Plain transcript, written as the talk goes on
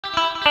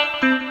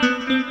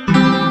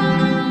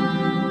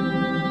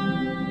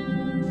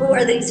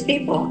are these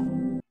people?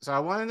 So I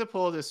wanted to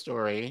pull this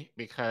story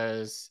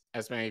because,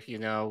 as many of you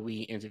know,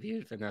 we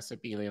interviewed Vanessa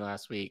Beeley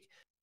last week.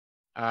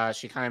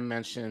 She kind of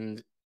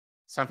mentioned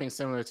something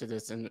similar to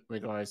this in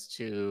regards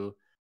to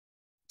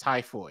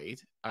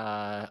typhoid,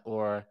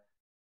 or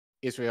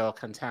Israel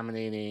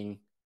contaminating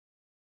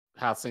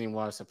Palestinian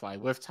water supply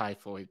with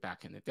typhoid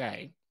back in the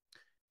day.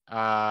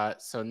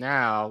 So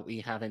now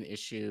we have an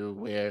issue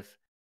with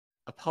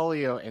a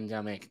polio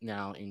endemic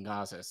now in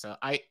Gaza. So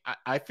I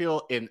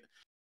feel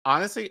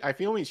honestly, I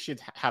feel we should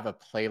have a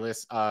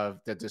playlist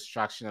of the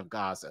destruction of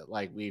Gaza.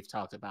 Like, we've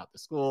talked about the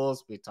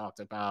schools, we talked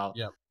about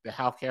the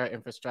healthcare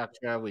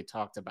infrastructure, we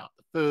talked about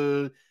the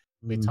food,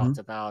 we talked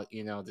about,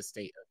 the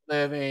state of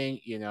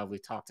living, we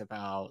talked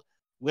about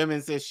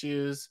women's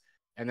issues,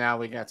 and now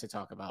we got to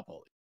talk about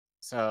polio.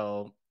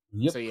 So,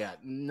 yeah,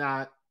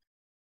 not,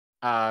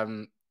 I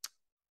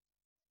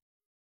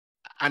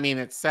mean,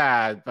 it's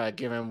sad, but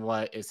given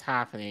what is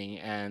happening,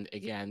 and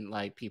again,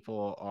 like,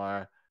 people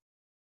are,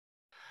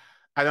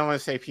 I don't want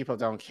to say people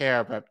don't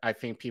care, but I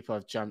think people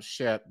have jumped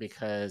ship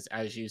because,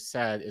 as you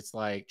said, it's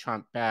like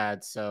Trump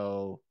bad,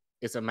 so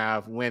it's a matter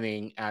of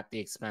winning at the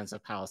expense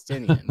of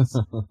Palestinians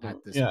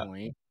at this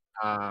point.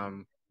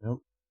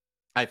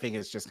 I think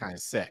it's just kind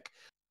of sick.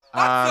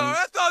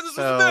 I thought this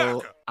was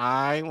America.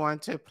 I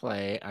want to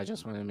play. I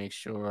just want to make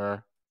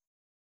sure.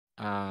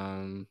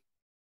 I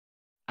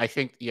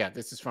think,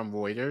 this is from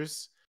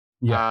Reuters.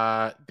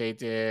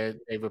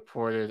 They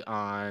reported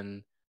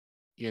on,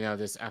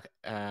 this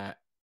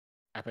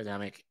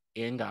epidemic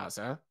in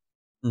Gaza.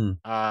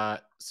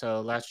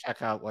 So let's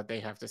check out what they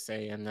have to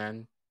say, and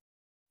then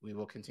we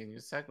will continue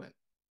the segment.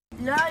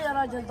 The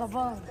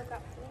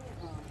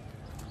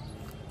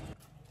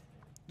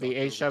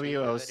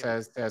HWO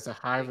says there's a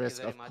high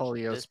risk of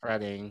polio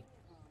spreading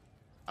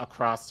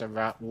across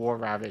the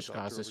war-ravaged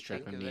Gaza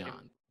Strip and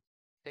beyond.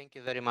 Thank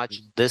you very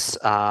much. This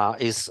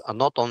is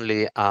not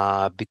only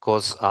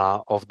because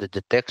of the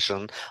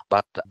detection,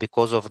 but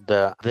because of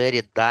the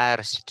very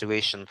dire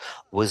situation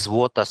with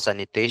water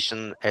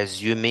sanitation.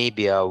 As you may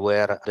be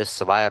aware, this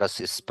virus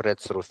is spread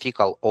through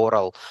fecal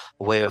oral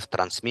way of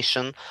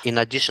transmission. In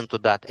addition to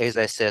that, as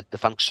I said, the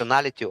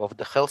functionality of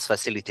the health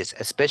facilities,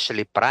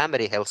 especially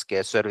primary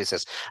healthcare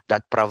services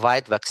that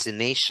provide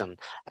vaccination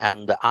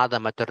and the other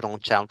maternal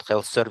and child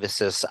health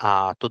services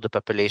to the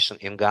population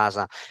in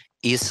Gaza,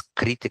 is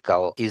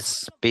critical,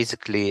 is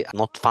basically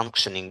not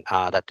functioning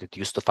that it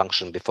used to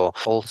function before.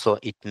 Also,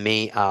 it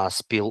may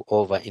spill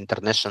over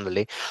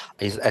internationally,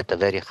 is at a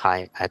very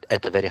high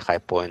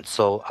point.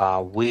 So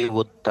we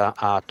would,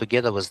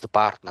 together with the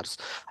partners,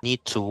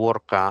 need to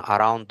work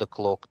around the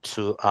clock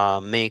to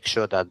make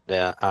sure that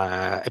the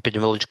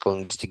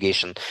epidemiological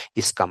investigation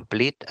is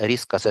complete,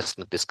 risk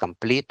assessment is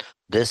complete.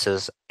 This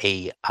is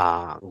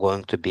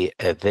going to be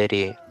a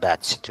very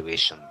bad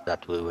situation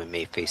that we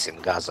may face in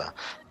Gaza,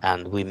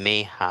 and we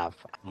may have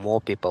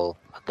more people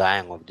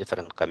dying of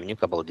different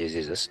communicable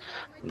diseases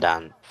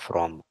than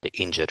from the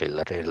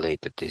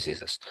injury-related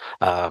diseases,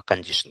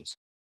 conditions.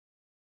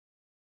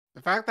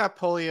 The fact that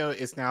polio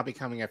is now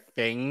becoming a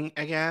thing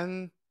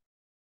again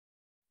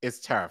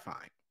is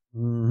terrifying.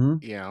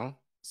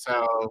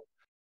 So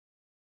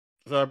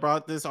I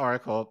brought this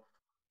article.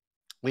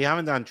 We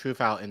haven't done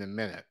Truth Out in a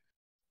minute.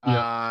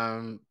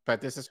 But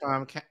this is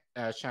from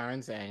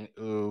Sharon Zhang,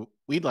 who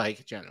we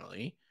like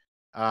generally.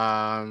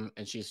 And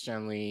she's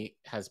generally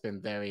has been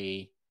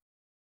very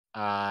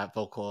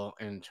vocal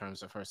in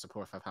terms of her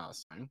support for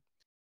Palestine.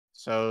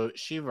 So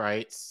she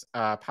writes,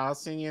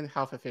 Palestinian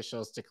health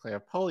officials declare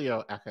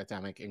polio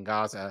epidemic in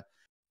Gaza.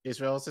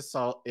 Israel's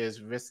assault is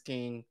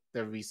risking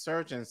the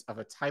resurgence of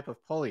a type of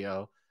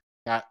polio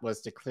that was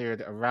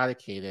declared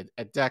eradicated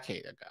a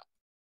decade ago.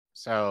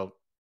 So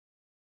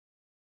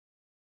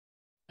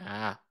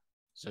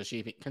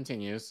she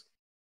continues.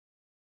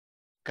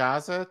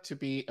 Gaza to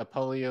be a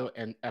polio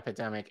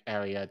epidemic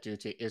area due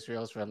to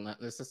Israel's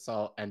relentless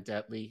assault and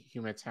deadly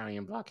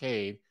humanitarian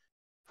blockade,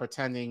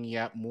 portending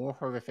yet more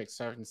horrific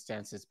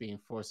circumstances being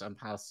forced on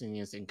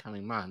Palestinians in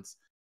coming months,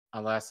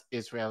 unless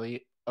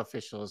Israeli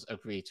officials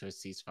agree to a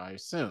ceasefire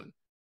soon.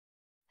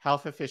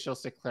 Health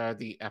officials declared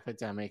the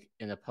epidemic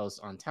in a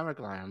post on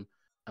Telegram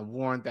and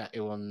warned that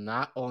it will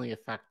not only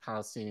affect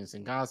Palestinians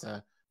in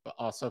Gaza, but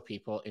also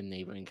people in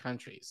neighboring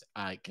countries.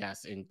 I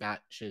guess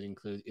that should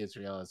include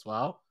Israel as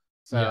well.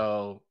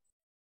 So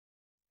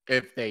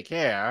if they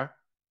care,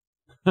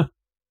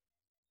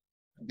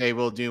 they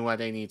will do what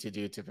they need to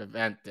do to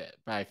prevent it.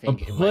 But I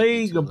think a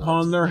plague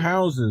upon their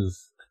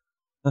houses.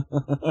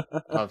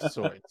 Of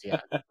sorts, yeah.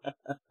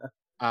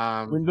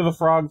 When do the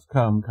frogs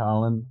come,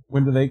 Collin?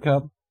 When do they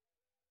come?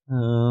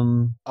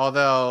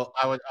 Although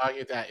I would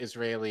argue that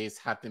Israelis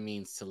have the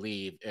means to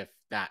leave if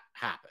that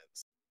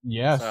happens.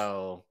 Yes,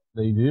 so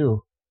they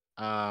do.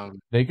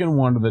 They can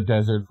wander the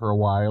desert for a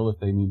while if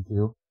they need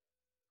to.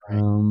 Right.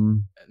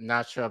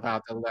 Not sure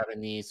about the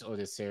Lebanese or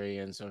the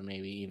Syrians or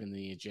maybe even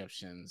the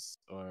Egyptians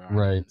or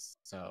Iranians.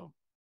 So,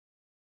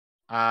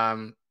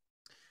 the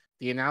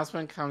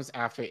announcement comes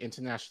after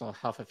international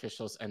health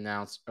officials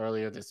announced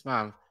earlier this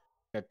month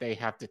that they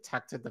have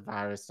detected the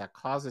virus that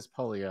causes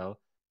polio,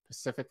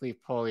 specifically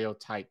polio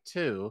type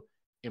 2,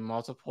 in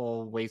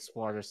multiple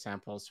wastewater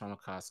samples from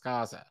across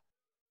Gaza.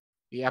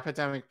 The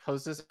epidemic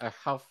poses a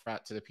health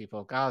threat to the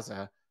people of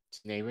Gaza,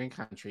 to neighboring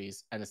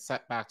countries, and a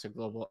setback to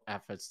global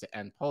efforts to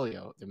end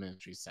polio, the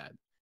ministry said.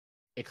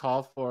 It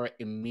called for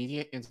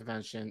immediate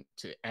intervention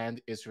to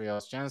end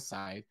Israel's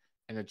genocide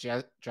and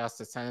address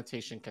the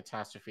sanitation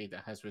catastrophe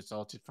that has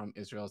resulted from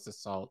Israel's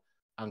assault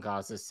on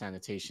Gaza's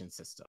sanitation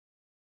system.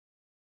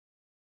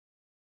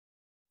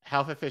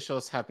 Health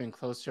officials have been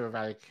close to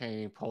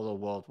eradicating polio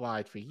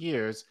worldwide for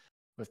years,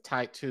 with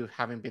type 2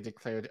 having been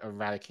declared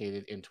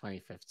eradicated in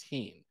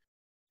 2015.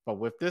 But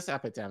with this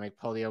epidemic,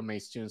 polio may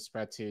soon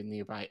spread to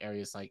nearby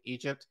areas like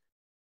Egypt.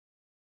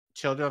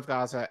 Children of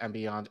Gaza and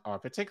beyond are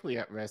particularly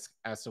at risk,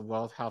 as the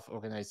World Health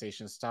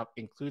Organization stopped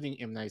including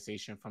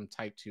immunization from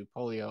type 2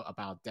 polio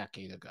about a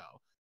decade ago,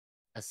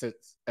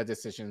 a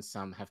decision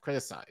some have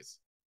criticized.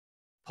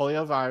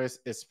 Polio virus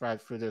is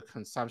spread through the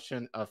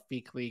consumption of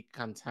fecally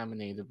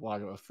contaminated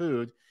water or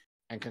food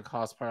and can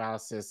cause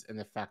paralysis in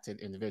affected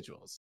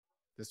individuals.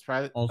 The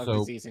spread of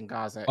disease in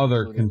Gaza,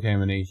 other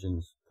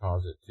contaminations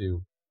cause it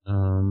too,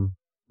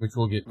 which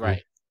we'll get to.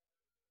 Right.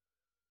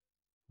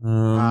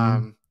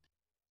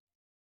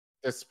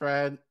 The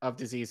spread of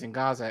disease in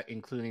Gaza,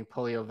 including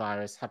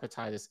poliovirus,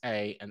 hepatitis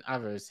A, and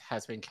others,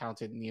 has been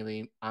counted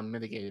nearly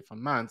unmitigated for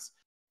months,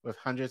 with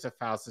hundreds of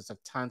thousands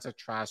of tons of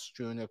trash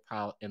strewn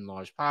about in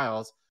large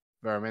piles,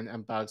 vermin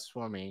and bugs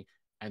swarming,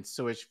 and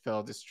sewage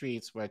filled the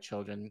streets where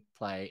children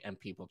play and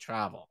people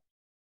travel.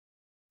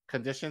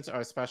 Conditions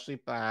are especially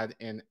bad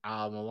in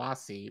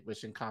al-Mawasi,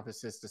 which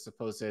encompasses the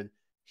supposed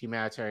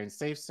humanitarian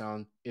safe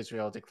zone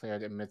Israel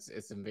declared amidst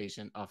its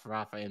invasion of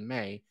Rafah in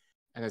May,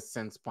 and has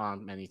since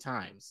bombed many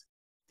times.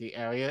 The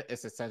area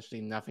is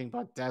essentially nothing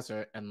but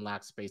desert and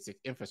lacks basic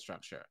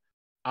infrastructure.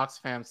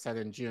 Oxfam said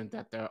in June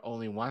that there are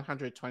only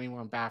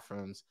 121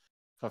 bathrooms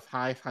for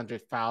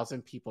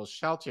 500,000 people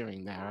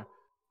sheltering there,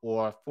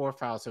 or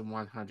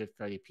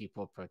 4,130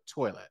 people per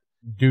toilet.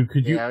 Dude,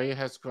 the area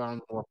has grown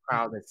more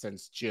crowded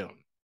since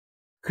June.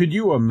 Could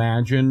you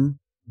imagine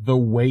the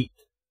wait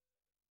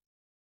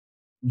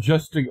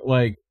just to,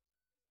 like,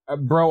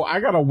 bro,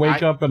 I gotta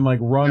wake up and, like,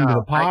 run to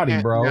the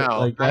potty, bro. No,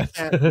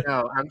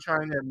 I'm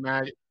trying to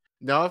imagine.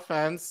 No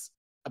offense,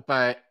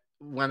 but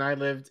when I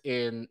lived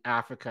in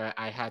Africa,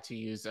 I had to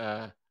use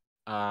a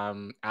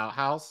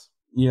outhouse.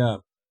 Yeah.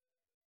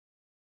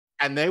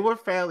 And they were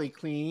fairly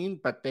clean,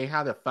 but they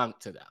had a funk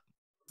to them.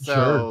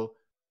 So,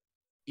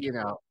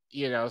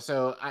 sure.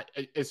 So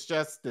it's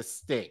just the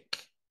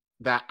stink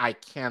that I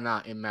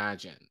cannot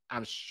imagine.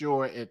 I'm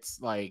sure it's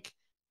like,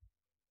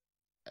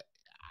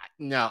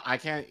 no, I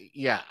can't.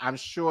 Yeah, I'm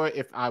sure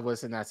if I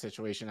was in that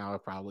situation, I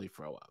would probably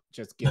throw up,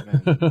 just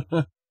given.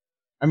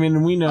 I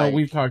mean, we know,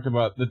 we've talked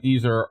about that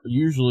these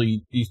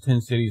 10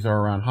 cities are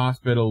around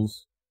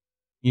hospitals,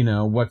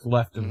 what's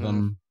left of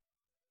them,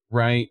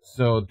 right?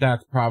 So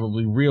that's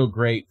probably real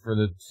great for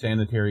the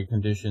sanitary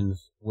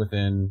conditions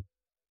within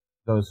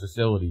those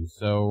facilities.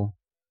 So,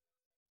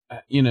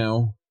 I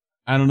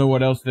don't know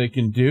what else they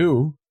can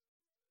do.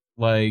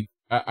 Like,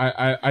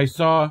 I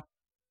saw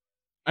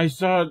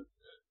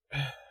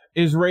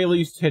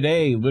Israelis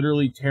today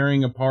literally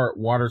tearing apart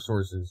water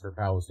sources for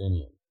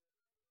Palestinians.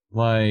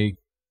 Like,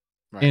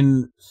 right.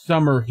 In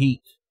summer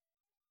heat,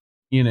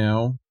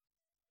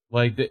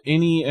 like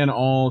any and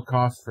all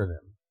costs for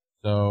them.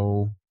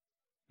 So,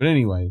 but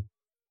anyway,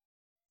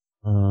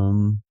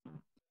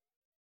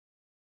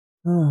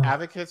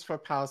 advocates for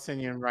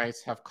Palestinian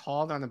rights have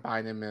called on the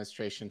Biden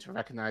administration to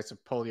recognize the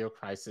polio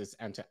crisis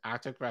and to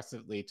act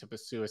aggressively to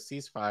pursue a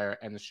ceasefire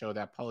and to show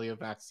that polio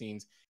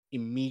vaccines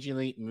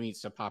immediately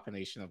reach the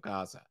population of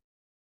Gaza.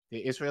 The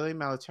Israeli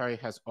military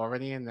has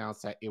already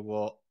announced that it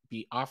will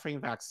be offering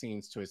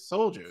vaccines to its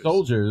soldiers,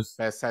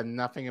 but has said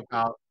nothing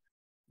about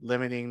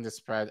limiting the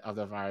spread of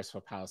the virus for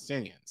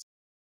Palestinians.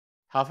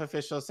 Health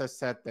officials have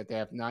said that they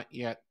have not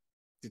yet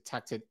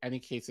detected any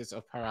cases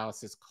of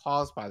paralysis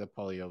caused by the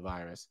polio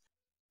virus,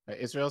 but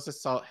Israel's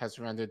assault has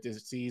rendered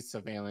disease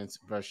surveillance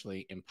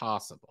virtually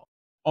impossible.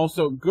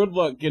 Also, good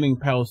luck getting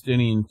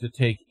Palestinians to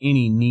take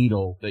any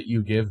needle that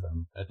you give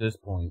them at this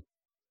point.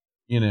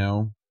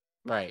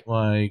 Right.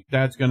 Like,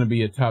 that's going to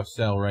be a tough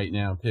sell right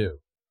now, too.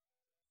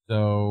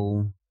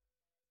 So,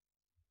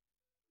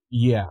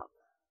 yeah.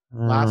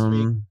 Last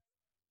week,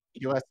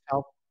 U.S.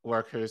 health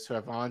workers who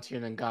have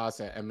volunteered in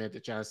Gaza amid the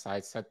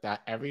genocide said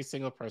that every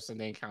single person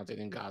they encountered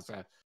in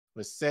Gaza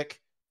was sick,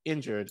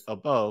 injured, or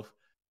both,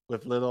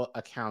 with little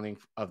accounting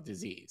of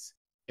disease.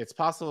 It's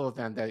possible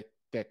then that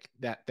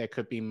there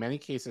could be many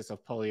cases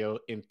of polio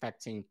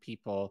infecting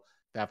people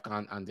that have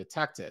gone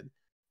undetected,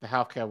 the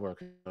healthcare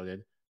worker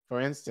noted.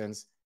 For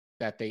instance,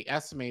 that they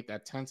estimate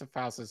that tens of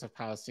thousands of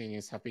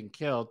Palestinians have been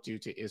killed due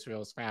to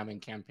Israel's famine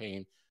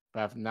campaign,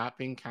 but have not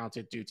been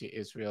counted due to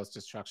Israel's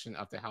destruction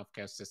of the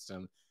healthcare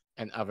system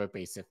and other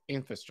basic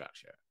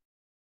infrastructure.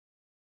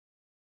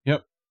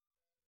 Yep.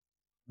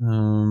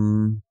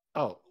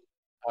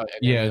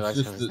 Yeah,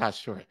 it's just not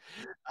sure.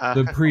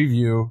 The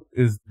preview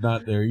is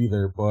not there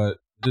either, but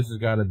this has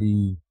got to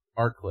be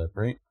our clip,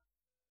 right?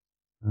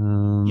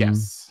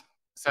 Yes.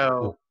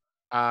 So,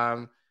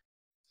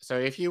 so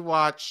if you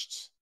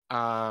watched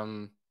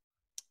our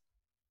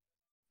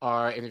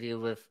interview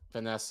with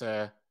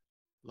Vanessa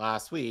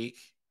last week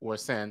or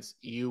since,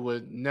 you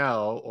would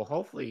know, or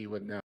hopefully you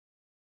would know,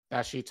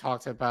 that she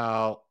talked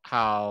about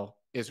how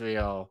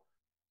Israel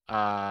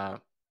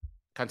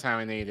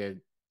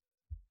contaminated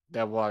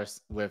their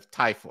waters with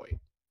typhoid.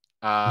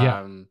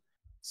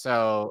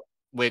 So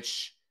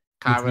which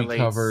kind of relates.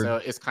 Covered. So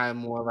it's kind of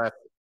more or less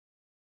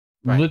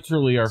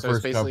literally our so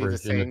first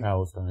coverage in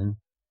Palestine.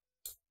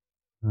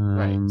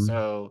 Right.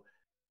 So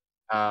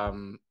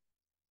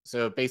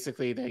so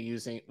basically they're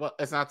using, well,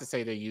 it's not to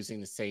say they're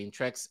using the same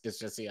tricks, it's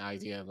just the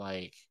idea of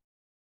like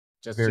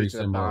just due to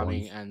the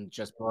bombing and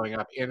just blowing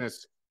up in a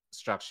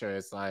structure,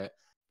 is like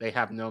they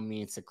have no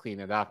means to clean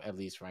it up, at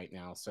least right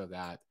now, so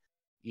that,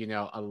 you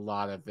know, a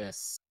lot of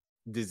this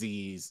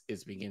disease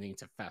is beginning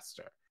to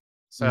fester.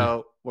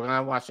 So we're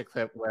gonna watch a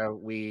clip where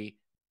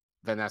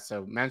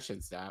Vanessa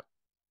mentions that,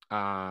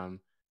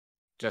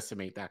 just to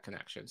make that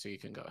connection. So you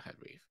can go ahead,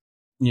 Reef.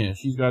 Yeah,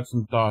 she's got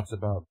some thoughts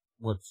about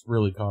what's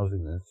really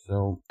causing this.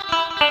 So,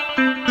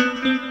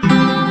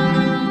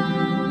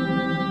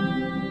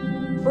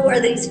 who are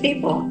these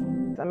people?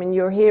 I mean,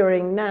 you're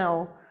hearing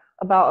now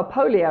about a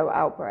polio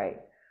outbreak.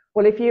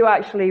 Well, if you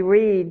actually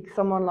read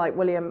someone like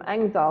William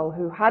Engdahl,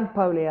 who had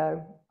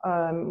polio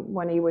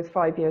when he was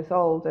 5 years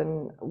old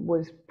and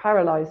was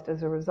paralyzed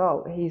as a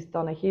result, he's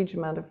done a huge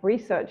amount of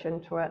research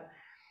into it.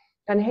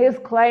 And his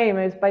claim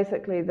is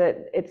basically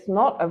that it's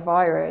not a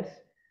virus.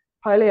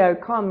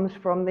 Polio comes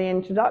from the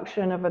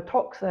introduction of a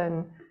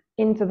toxin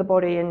into the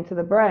body, into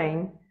the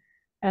brain.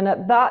 And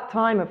at that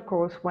time, of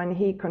course, when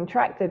he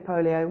contracted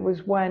polio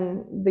was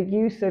when the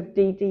use of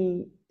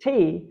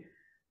DDT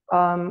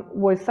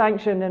was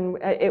sanctioned, and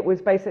it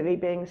was basically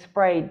being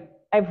sprayed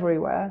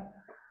everywhere.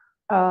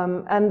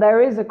 And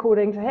there is,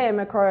 according to him,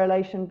 a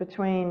correlation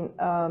between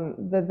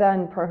the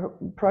then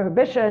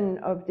prohibition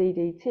of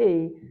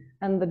DDT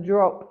and the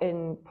drop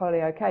in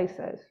polio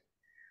cases.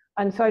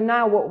 And so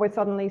now what we're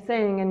suddenly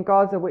seeing in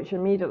Gaza, which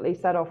immediately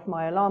set off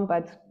my alarm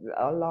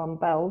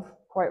bells,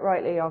 quite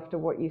rightly after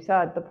what you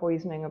said, the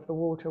poisoning of the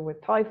water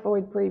with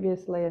typhoid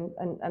previously,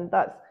 and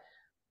that's,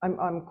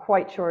 I'm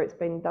quite sure it's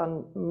been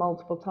done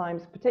multiple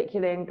times,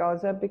 particularly in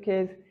Gaza,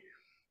 because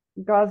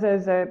Gaza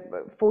is a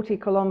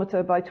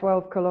 40-kilometer by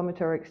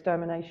 12-kilometer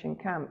extermination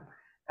camp,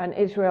 and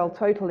Israel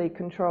totally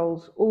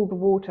controls all the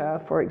water,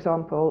 for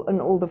example,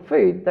 and all the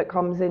food that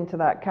comes into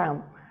that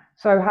camp.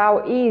 So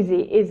how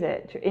easy is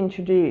it to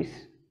introduce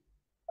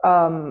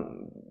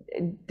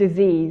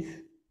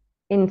disease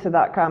into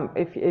that camp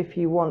if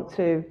you want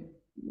to,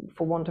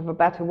 for want of a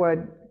better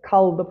word,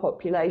 cull the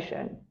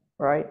population,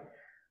 right?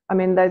 I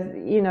mean,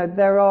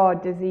 there are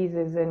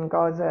diseases in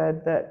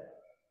Gaza that,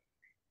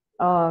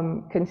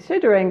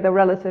 considering the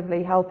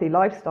relatively healthy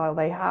lifestyle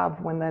they have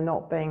when they're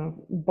not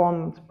being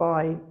bombed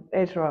by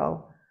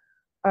Israel,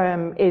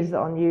 is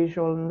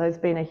unusual, and there's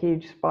been a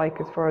huge spike,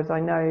 as far as I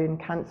know, in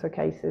cancer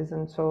cases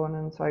and so on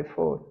and so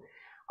forth.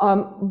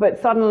 But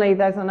suddenly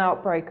there's an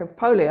outbreak of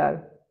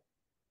polio.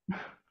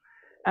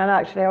 And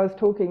actually, I was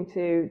talking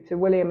to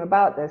William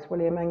about this,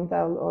 William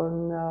Engdahl,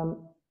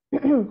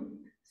 on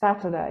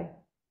Saturday.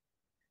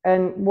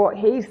 And what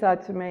he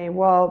said to me,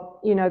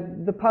 well, you know,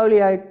 the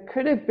polio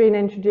could have been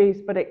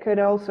introduced, but it could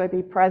also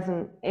be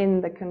present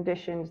in the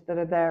conditions that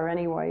are there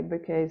anyway,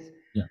 because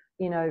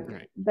you know,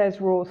 there's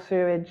raw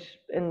sewage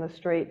in the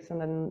streets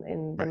and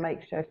in the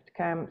makeshift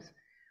camps.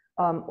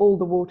 All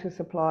the water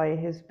supply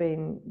has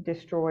been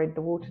destroyed,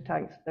 the water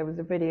tanks. There was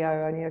a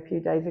video only a few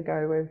days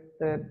ago with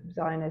the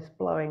Zionists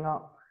blowing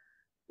up,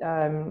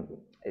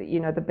 you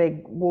know, the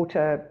big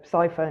water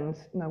siphons,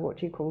 no, what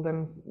do you call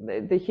them?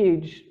 The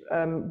huge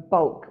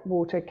bulk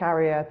water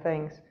carrier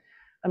things,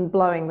 and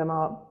blowing them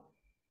up.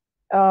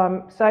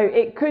 So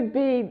it could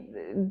be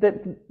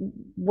that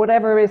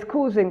whatever is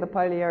causing the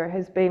polio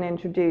has been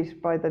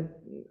introduced by the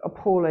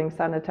appalling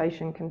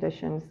sanitation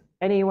conditions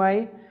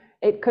anyway.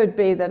 It could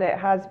be that it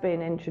has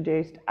been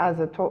introduced as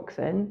a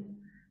toxin.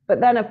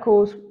 But then, of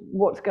course,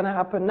 what's going to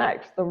happen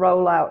next? The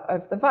rollout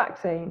of the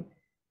vaccine.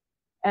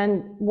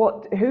 And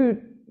what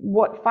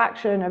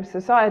faction of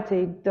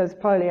society does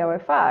polio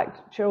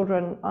affect?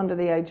 Children under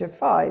the age of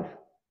 5.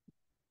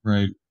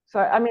 Right. So,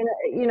 I mean,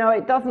 you know,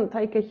 it doesn't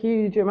take a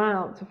huge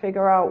amount to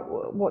figure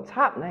out what's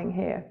happening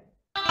here.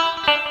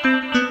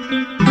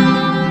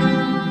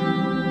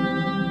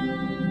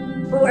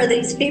 Who are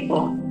these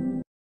people?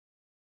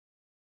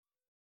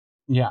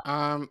 Yeah.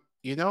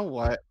 You know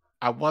what?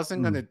 I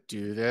wasn't going to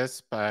do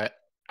this, but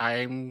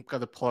I'm going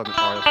to pull an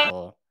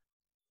article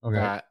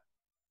that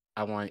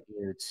I want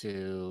you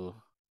to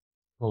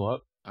pull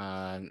up.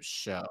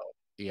 Show.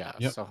 Yeah.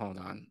 So hold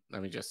on.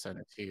 Let me just send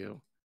it to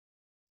you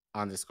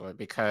on Discord,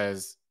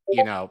 because,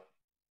 you know,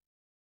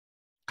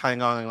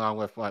 kind of going along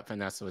with what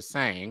Vanessa was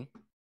saying.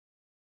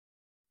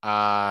 So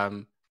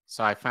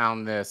I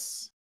found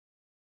this,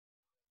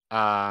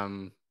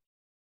 like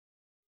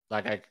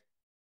I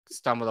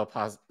stumbled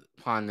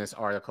upon this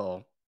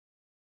article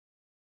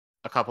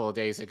a couple of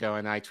days ago,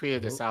 and I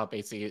tweeted this out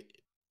basically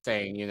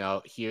saying, you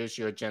know, here's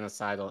your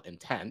genocidal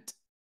intent.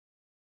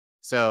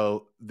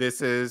 So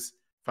this is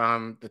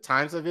from the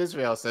Times of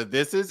Israel. So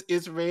this is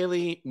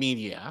Israeli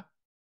media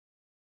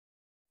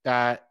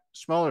that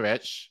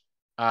Smolarich,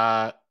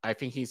 I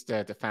think he's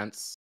the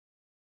defense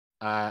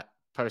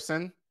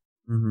person,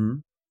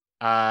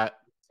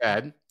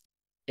 said,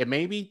 it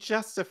may be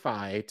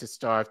justified to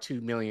starve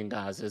 2 million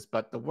Gazas,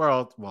 but the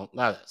world won't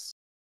let us.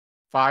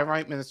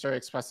 Far-right minister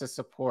expresses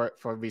support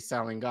for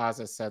reselling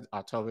Gaza, said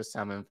October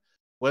 7th,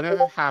 wouldn't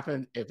have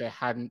happened if it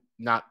hadn't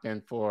not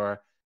been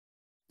for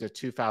the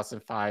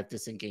 2005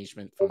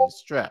 disengagement from the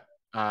Strip.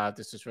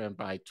 This was written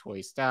by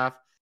Toy Staff.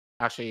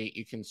 Actually,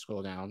 you can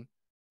scroll down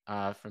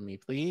for me,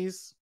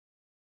 please,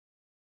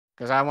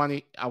 because I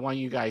want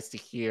you guys to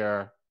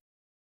hear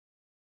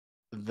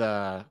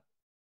the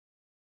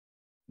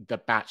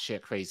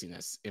batshit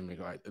craziness in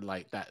regard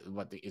like that.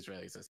 What the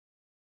Israelis says.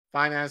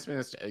 Finance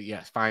Minister,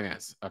 yes,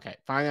 finance. Okay,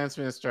 Finance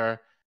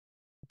Minister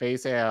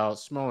Bezalel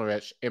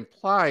Smolarich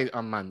implied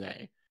on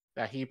Monday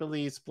that he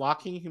believes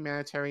blocking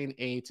humanitarian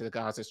aid to the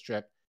Gaza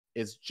Strip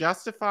is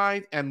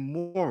justified and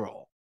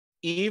moral,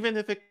 even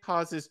if it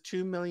causes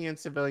 2 million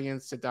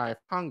civilians to die of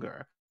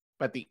hunger.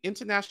 But the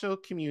international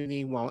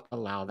community won't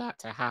allow that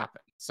to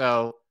happen.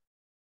 So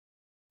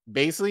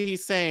basically,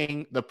 he's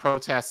saying the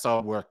protests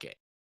are working.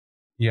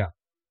 Yeah.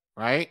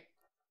 Right?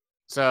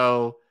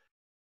 So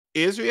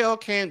Israel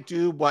can't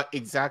do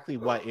exactly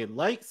what it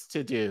likes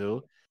to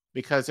do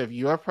because of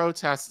your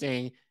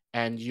protesting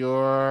and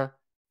your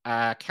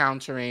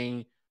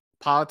countering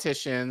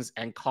politicians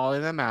and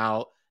calling them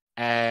out.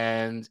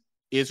 And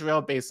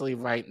Israel basically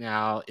right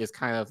now is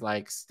kind of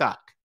like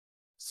stuck.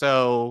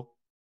 So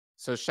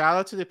shout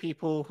out to the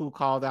people who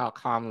called out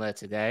Kamala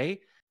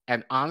today.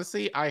 And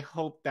honestly, I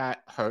hope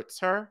that hurts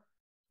her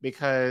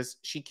because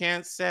she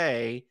can't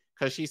say,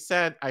 because she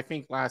said, I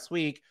think last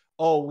week,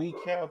 oh, we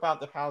care about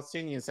the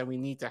Palestinians and we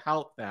need to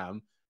help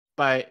them.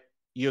 But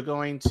you're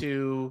going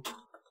to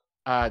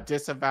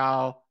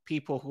disavow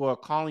people who are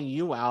calling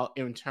you out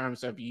in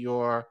terms of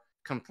your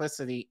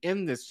complicity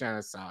in this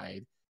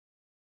genocide,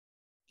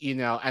 you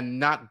know, and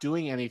not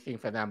doing anything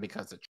for them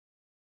because of it.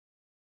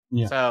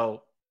 Yeah.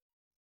 So,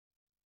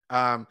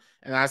 and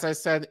as I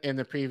said in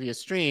the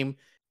previous stream,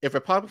 if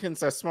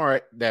Republicans are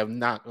smart, they're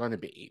not going to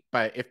be.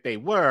 But if they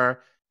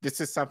were, this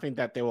is something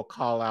that they will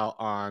call out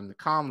on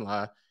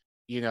Kamala,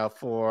 you know,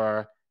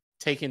 for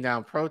taking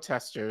down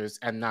protesters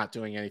and not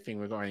doing anything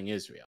regarding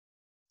Israel.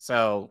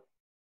 So,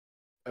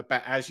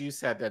 but as you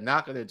said, they're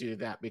not going to do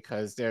that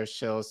because there's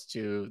shows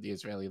to the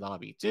Israeli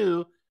lobby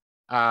too.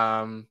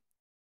 And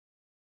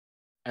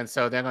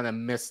so they're going to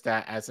miss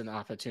that as an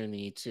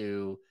opportunity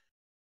to,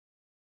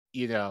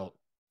 you know,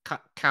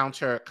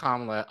 counter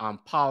Kamala on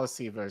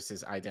policy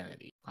versus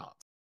identity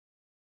politics.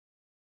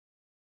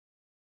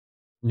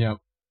 Yep.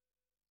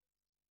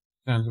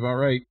 Sounds about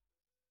right.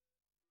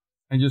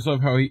 I just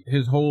love how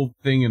his whole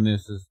thing in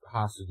this is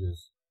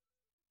hostages.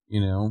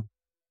 You know?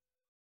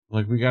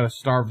 Like, we gotta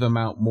starve them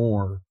out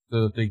more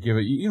so that they give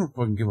it. You don't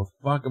fucking give a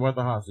fuck about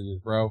the hostages,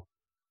 bro.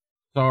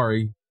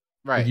 Sorry.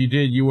 Right. If you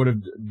did, you would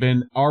have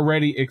been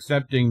already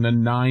accepting the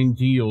 9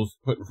 deals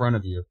put in front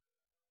of you,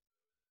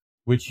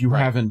 which you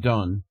haven't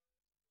done.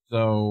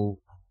 So,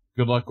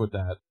 good luck with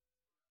that.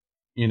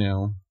 You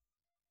know.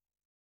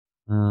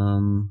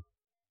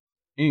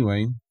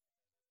 Anyway.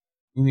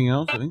 Anything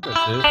else? I think that's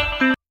it.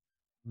 I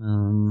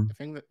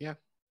think that, yeah.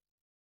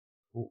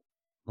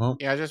 Well,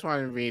 yeah, I just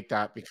wanted to read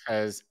that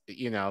because,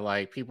 you know,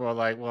 like, people are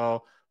like,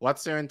 well,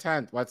 what's their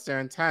intent? What's their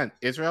intent?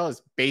 Israel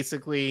is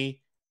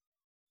basically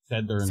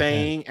said their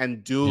saying intent.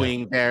 and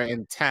doing their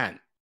intent.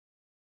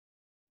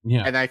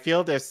 Yeah. And I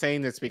feel they're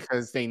saying this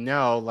because they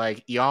know,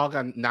 like, y'all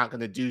not going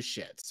to do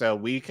shit. So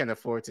we can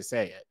afford to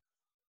say it.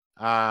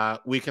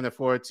 We can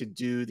afford to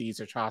do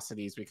these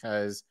atrocities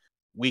because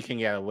we can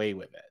get away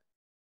with it.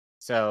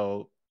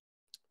 So,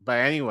 but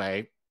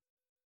anyway,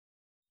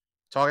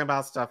 talking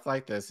about stuff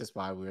like this is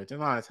why we're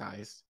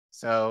demonetized.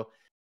 So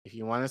if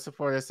you want to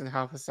support us and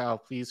help us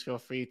out, please feel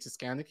free to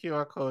scan the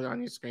QR code on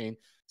your screen.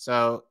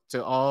 So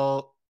to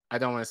all, I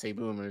don't want to say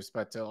boomers,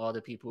 but to all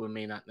the people who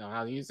may not know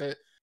how to use it,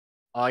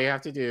 all you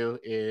have to do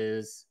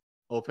is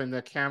open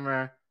the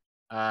camera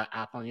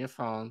app on your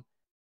phone,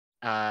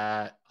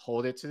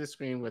 hold it to the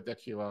screen with the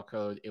QR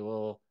code. It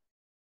will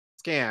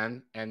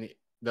scan and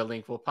the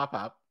link will pop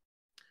up.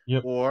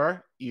 Yep.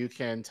 Or you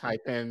can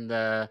type in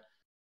the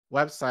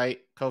website,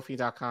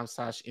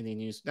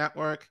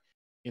 kofi.com/indienewsnetwork,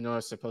 in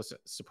order to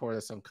support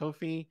us on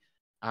Ko-fi.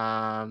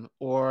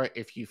 Or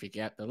if you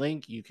forget the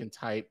link, you can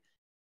type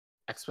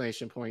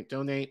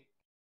 !donate,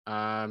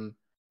 and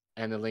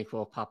the link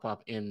will pop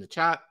up in the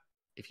chat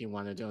if you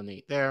want to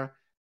donate there.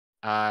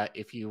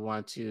 If you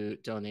want to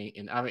donate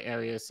in other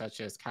areas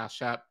such as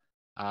CashApp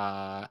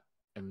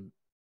and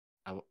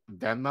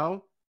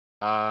Venmo,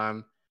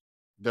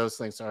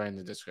 those links are in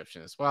the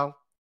description as well.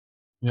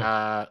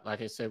 Yeah.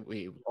 Like I said,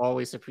 we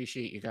always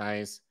appreciate you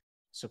guys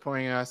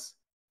supporting us.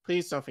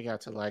 Please don't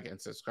forget to like and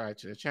subscribe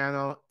to the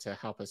channel to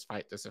help us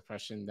fight the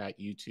suppression that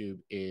YouTube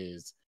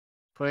is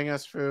putting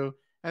us through,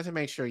 and to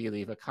make sure you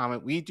leave a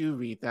comment. We do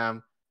read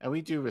them and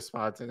we do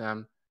respond to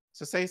them.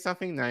 So say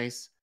something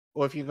nice.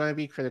 Or if you're going to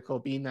be critical,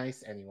 be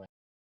nice anyway.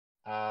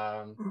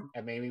 And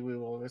maybe we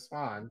will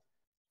respond.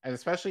 And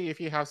especially if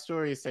you have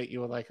stories that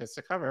you would like us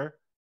to cover,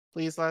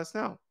 please let us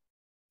know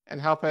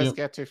and help us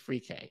get to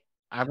 3K.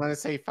 I'm going to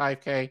say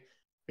 5K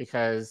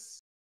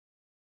because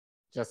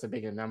just a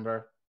bigger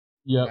number.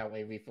 Yep. That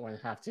way we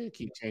won't have to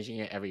keep changing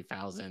it every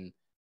 1,000.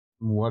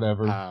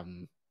 Whatever.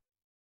 And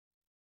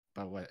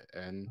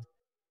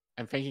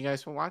thank you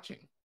guys for watching.